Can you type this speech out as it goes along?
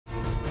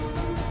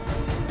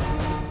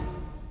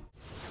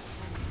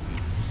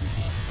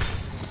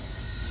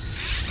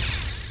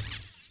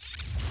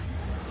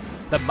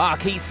The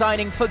marquee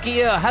signing for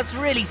Györi has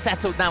really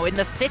settled now in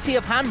the city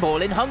of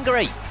Handball in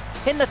Hungary.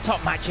 In the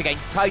top match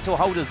against title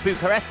holders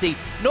Bucharesti,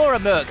 Nora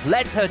Mørk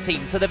led her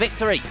team to the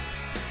victory.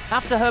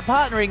 After her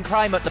partner in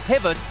crime at the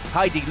pivot,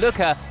 Heidi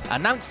Luca,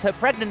 announced her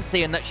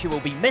pregnancy and that she will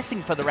be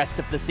missing for the rest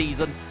of the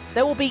season,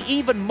 there will be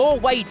even more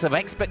weight of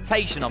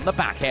expectation on the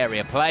back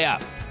area player.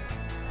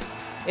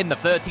 In the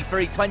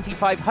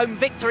 33-25 home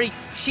victory,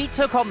 she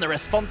took on the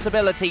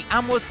responsibility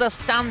and was the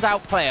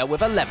standout player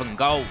with 11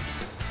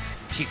 goals.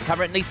 She's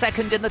currently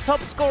second in the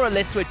top scorer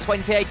list with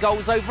 28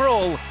 goals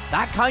overall.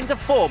 That kind of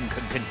form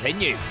can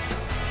continue.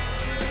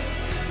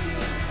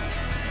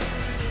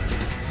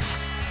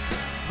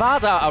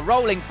 Vardar are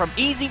rolling from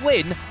easy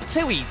win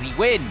to easy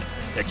win.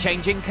 The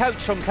changing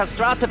coach from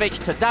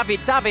Radicevic to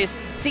David Davis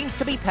seems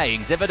to be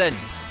paying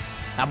dividends.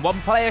 And one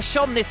player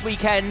shone this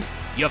weekend,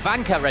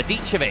 Jovanka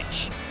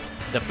Radicevic.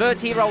 The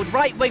 30-year-old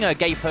right winger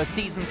gave her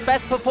season's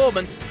best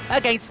performance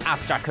against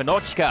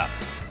Astrakhanochka.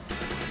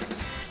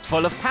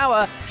 Full of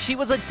power, she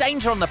was a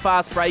danger on the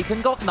fast break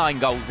and got 9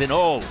 goals in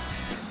all.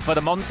 For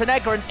the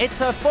Montenegrin, it's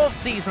her 4th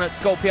season at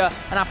Skopje,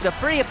 and after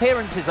 3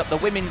 appearances at the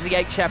women's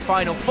EHF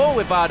Final 4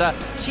 with Vardar,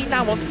 she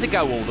now wants to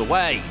go all the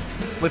way.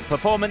 With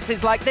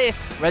performances like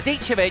this,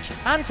 Radicevic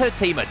and her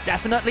team are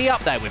definitely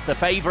up there with the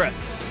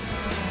favourites.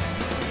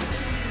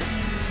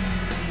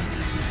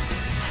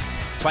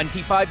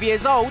 25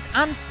 years old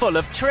and full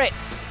of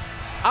tricks,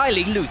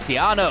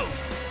 Luciano.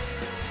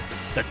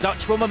 The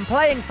Dutch woman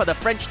playing for the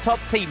French top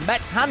team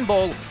Metz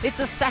Handball is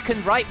the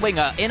second right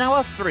winger in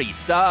our 3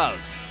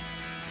 stars.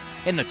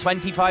 In the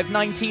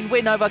 25-19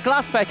 win over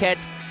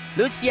Glasveket,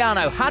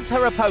 Luciano had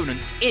her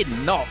opponents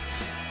in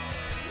knots.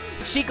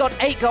 She got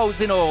 8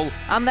 goals in all,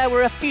 and there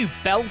were a few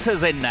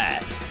belters in there.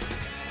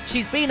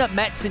 She's been at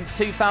Metz since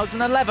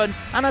 2011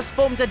 and has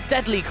formed a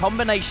deadly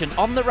combination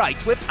on the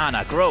right with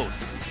Anna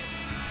Gross.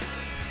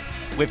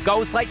 With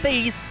goals like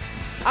these,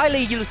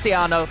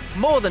 Luciano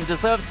more than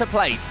deserves a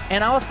place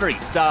in our 3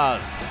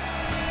 stars.